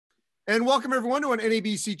And welcome everyone to an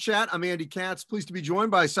NABC chat. I'm Andy Katz, pleased to be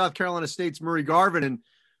joined by South Carolina State's Murray Garvin. And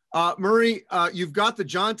Murray, you've got the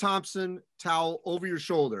John Thompson towel over your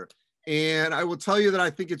shoulder. And I will tell you that I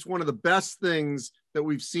think it's one of the best things that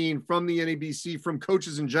we've seen from the NABC, from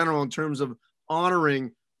coaches in general, in terms of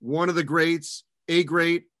honoring one of the greats, a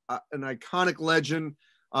great, an iconic legend,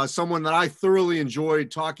 someone that I thoroughly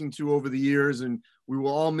enjoyed talking to over the years, and we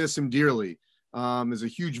will all miss him dearly. There's a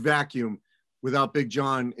huge vacuum without Big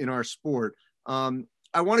John in our sport. I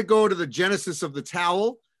want to go to the genesis of the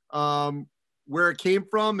towel, where it came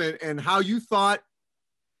from and how you thought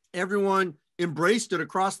everyone embraced it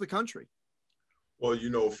across the country. Well,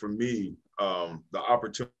 you know, for me, the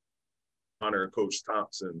opportunity to honor Coach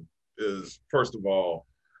Thompson is, first of all,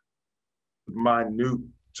 minute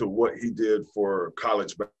to what he did for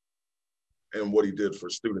college basketball and what he did for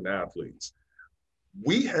student athletes.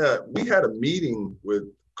 We had a meeting with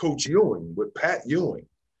Coach Ewing, with Pat Ewing,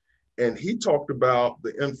 and he talked about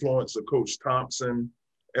the influence of Coach Thompson.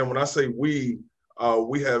 And when I say we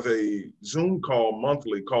have a Zoom call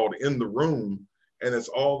monthly called In the Room, and it's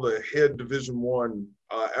all the head Division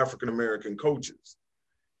I African-American coaches.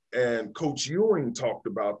 And Coach Ewing talked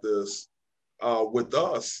about this with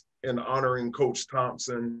us in honoring Coach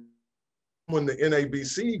Thompson when the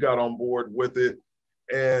NABC got on board with it.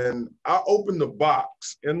 And I opened the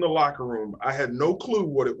box in the locker room. I had no clue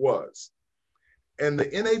what it was. And the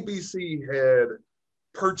NABC had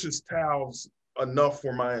purchased towels enough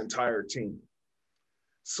for my entire team.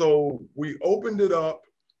 So we opened it up.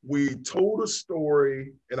 We told a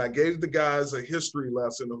story, and I gave the guys a history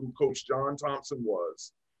lesson of who Coach John Thompson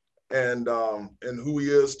was and who he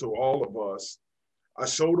is to all of us. I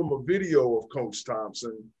showed them a video of Coach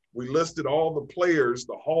Thompson. We listed all the players,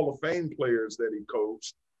 the Hall of Fame players that he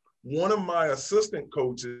coached. One of my assistant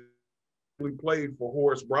coaches, we played for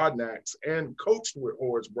Horace Broadnax and coached with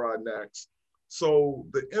Horace Broadnax. So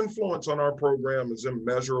the influence on our program is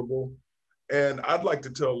immeasurable. And I'd like to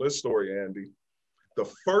tell this story, Andy.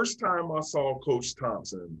 The first time I saw Coach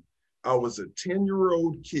Thompson, I was a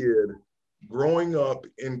 10-year-old kid growing up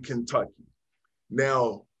in Kentucky.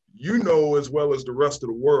 Now, you know as well as the rest of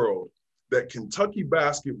the world that Kentucky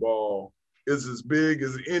basketball is as big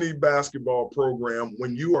as any basketball program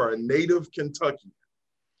when you are a native Kentuckian.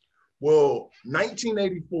 Well,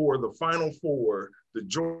 1984, the Final Four, the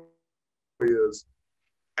Georgia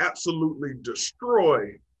absolutely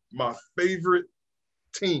destroy my favorite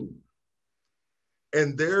team.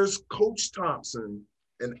 And there's Coach Thompson,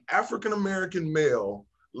 an African-American male,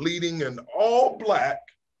 leading an all-Black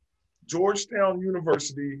Georgetown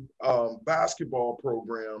University basketball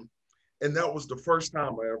program. And that was the first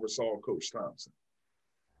time I ever saw Coach Thompson.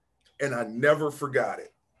 And I never forgot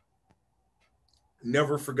it.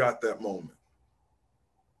 Never forgot that moment.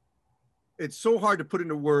 It's so hard to put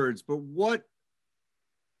into words, but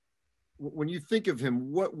when you think of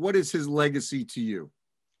him, what is his legacy to you?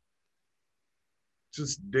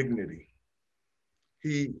 Just dignity.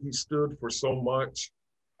 He stood for so much.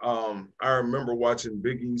 I remember watching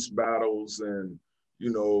Big East battles, and,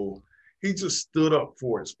 you know, he just stood up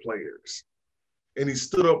for his players, and he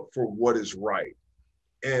stood up for what is right.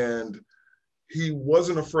 And he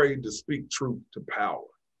wasn't afraid to speak truth to power,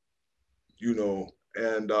 you know,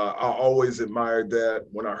 and I always admired that.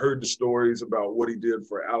 When I heard the stories about what he did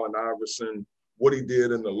for Allen Iverson, what he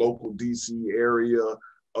did in the local DC area,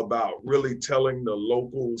 about really telling the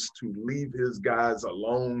locals to leave his guys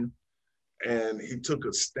alone. And he took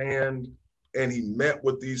a stand, and he met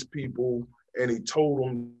with these people, and he told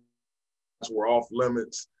them were off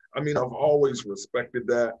limits. I mean, I've always respected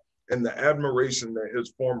that. And the admiration that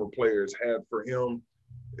his former players had for him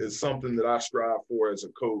is something that I strive for as a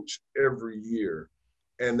coach every year.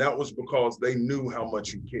 And that was because they knew how much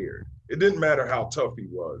he cared. It didn't matter how tough he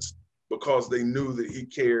was, because they knew that he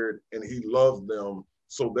cared and he loved them.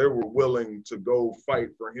 So they were willing to go fight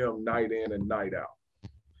for him night in and night out.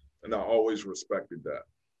 And I always respected that.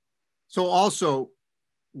 So also,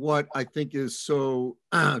 what I think is so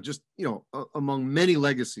just, you know, among many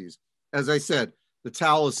legacies, as I said, the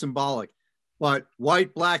towel is symbolic, but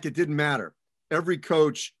white, black, it didn't matter. Every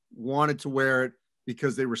coach wanted to wear it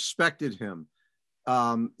because they respected him.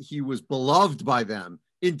 He was beloved by them,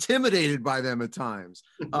 intimidated by them at times.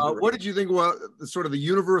 What did you think about sort of the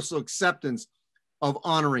universal acceptance of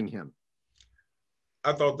honoring him?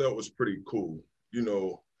 I thought that was pretty cool. You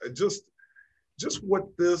know, just what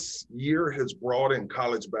this year has brought in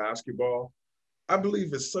college basketball, I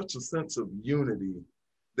believe is such a sense of unity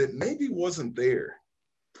that maybe wasn't there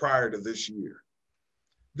prior to this year.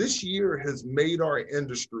 This year has made our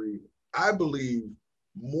industry, I believe,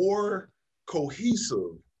 more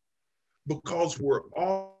cohesive because we're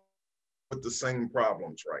all with the same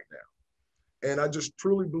problems right now. And I just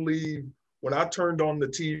truly believe when I turned on the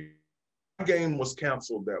TV, my game was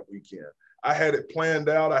canceled that weekend. I had it planned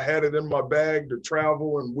out. I had it in my bag to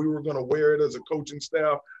travel, and we were going to wear it as a coaching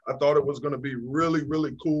staff. I thought it was going to be really,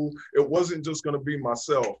 really cool. It wasn't just going to be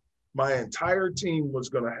myself. My entire team was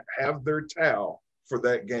going to have their towel for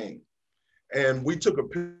that game. And we took a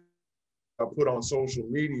picture I put on social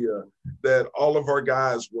media that all of our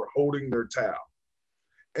guys were holding their towel.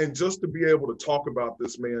 And just to be able to talk about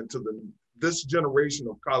this, man, to this generation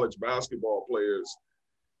of college basketball players,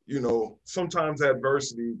 you know, sometimes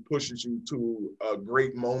adversity pushes you to a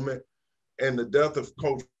great moment. And the death of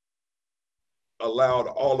Coach allowed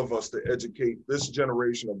all of us to educate this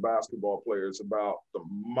generation of basketball players about the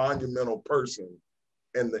monumental person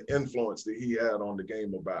and the influence that he had on the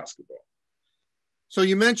game of basketball. So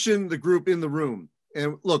you mentioned the group in the room.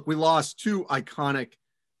 And look, we lost two iconic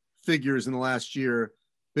figures in the last year,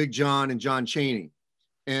 Big John and John Chaney.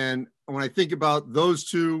 And when I think about those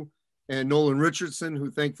two and Nolan Richardson, who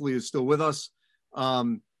thankfully is still with us,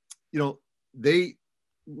 you know, they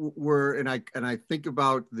were, and I think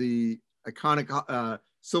about the iconic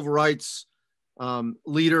civil rights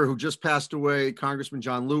leader who just passed away, Congressman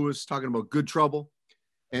John Lewis, talking about good trouble.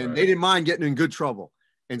 And they didn't mind getting in good trouble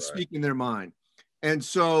and speaking their mind. And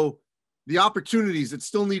so the opportunities that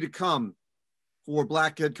still need to come for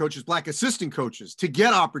Black head coaches, Black assistant coaches, to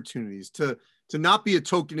get opportunities, to not be a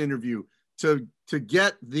token interview, to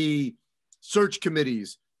get the search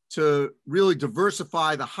committees, to really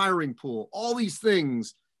diversify the hiring pool. All these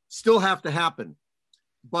things still have to happen.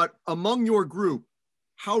 But among your group,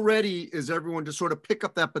 how ready is everyone to sort of pick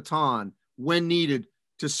up that baton when needed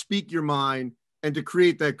to speak your mind and to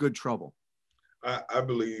create that good trouble? I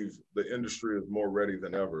believe the industry is more ready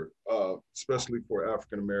than ever, especially for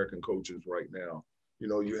African-American coaches right now. You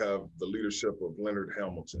know, you have the leadership of Leonard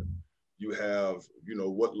Hamilton. You have, you know,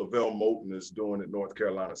 what Lavelle Moulton is doing at North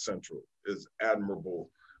Carolina Central is admirable.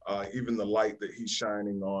 Even the light that he's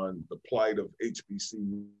shining on the plight of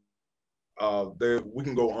HBC. We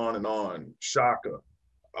can go on and on. Shaka,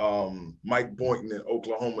 Mike Boynton at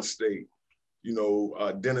Oklahoma State, you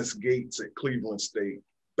know, Dennis Gates at Cleveland State,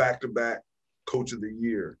 back-to-back Coach of the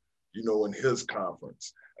Year, you know, in his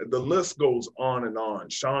conference. The list goes on and on.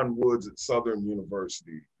 Sean Woods at Southern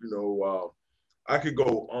University, you know, I could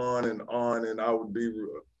go on, and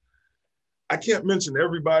I can't mention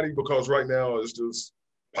everybody because right now it's just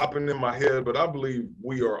popping in my head, but I believe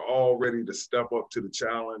we are all ready to step up to the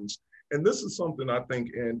challenge. And this is something I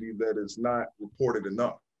think, Andy, that is not reported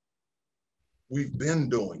enough. We've been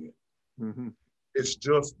doing it. Mm-hmm. It's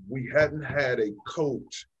just we hadn't had a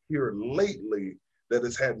coach here lately that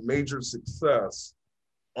has had major success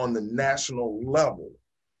on the national level.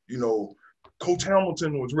 You know, Coach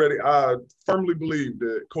Hamilton was ready. I firmly believe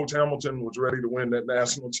that Coach Hamilton was ready to win that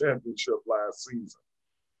national championship last season.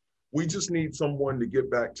 We just need someone to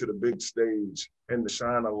get back to the big stage and to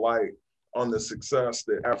shine a light on the success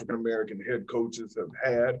that African-American head coaches have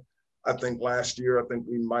had. I think last year,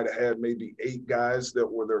 we might have had maybe 8 guys that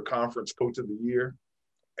were their conference coach of the year.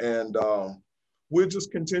 And we'll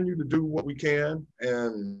just continue to do what we can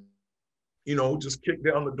and, you know, just kick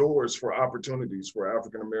down the doors for opportunities for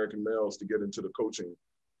African-American males to get into the coaching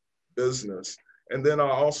business. And then I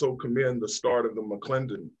also commend the start of the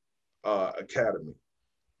McClendon Academy,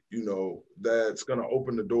 you know, that's going to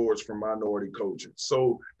open the doors for minority coaches.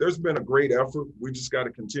 So there's been a great effort. We just got to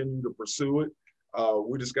continue to pursue it.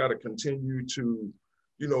 We just got to continue to,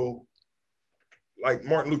 you know, like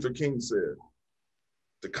Martin Luther King said,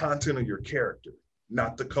 the content of your character,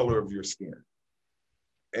 not the color of your skin.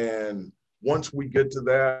 And once we get to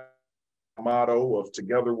that motto of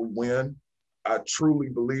together we win, I truly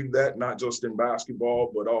believe that, not just in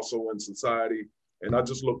basketball, but also in society. And I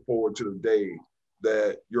just look forward to the day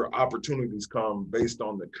that your opportunities come based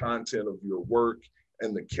on the content of your work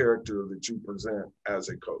and the character that you present as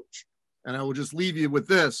a coach. And I will just leave you with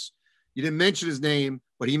this. You didn't mention his name,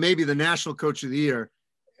 but he may be the National Coach of the Year.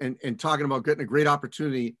 And talking about getting a great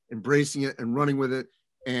opportunity, embracing it and running with it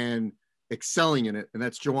and excelling in it. And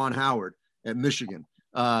that's Juwan Howard at Michigan.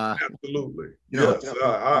 Absolutely. Yes.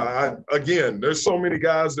 Again, there's so many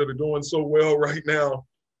guys that are doing so well right now.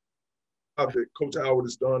 That Coach Howard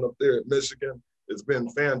has done up there at Michigan. It's been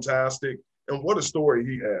fantastic. And what a story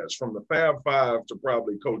he has, from the Fab Five to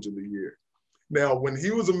probably Coach of the Year. Now, when he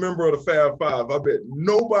was a member of the Fab Five, I bet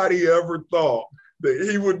nobody ever thought that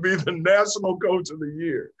he would be the National Coach of the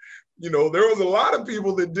Year. You know, there was a lot of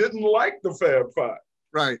people that didn't like the Fab Five.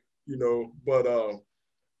 Right. You know, but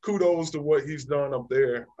kudos to what he's done up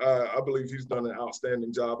there. I believe he's done an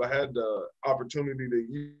outstanding job. I had the opportunity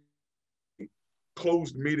to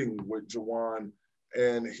closed meeting with Jawan,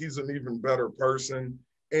 and he's an even better person.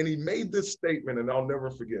 And he made this statement, and I'll never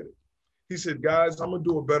forget it. He said, guys, I'm going to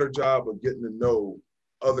do a better job of getting to know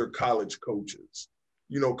other college coaches.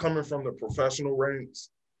 You know, coming from the professional ranks,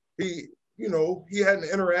 he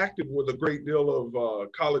hadn't interacted with a great deal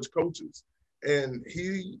of college coaches. And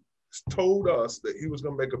he told us that he was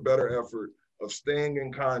going to make a better effort of staying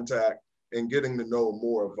in contact and getting to know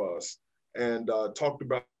more of us, and talked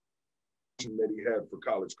about that he had for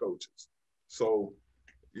college coaches. So,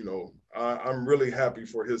 you know, I'm really happy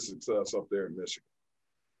for his success up there in Michigan.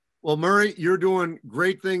 Well, Murray, you're doing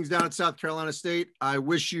great things down at South Carolina State. I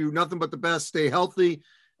wish you nothing but the best. Stay healthy,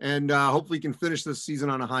 and hopefully you can finish this season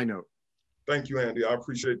on a high note. Thank you, Andy. I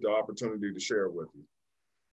appreciate the opportunity to share with you.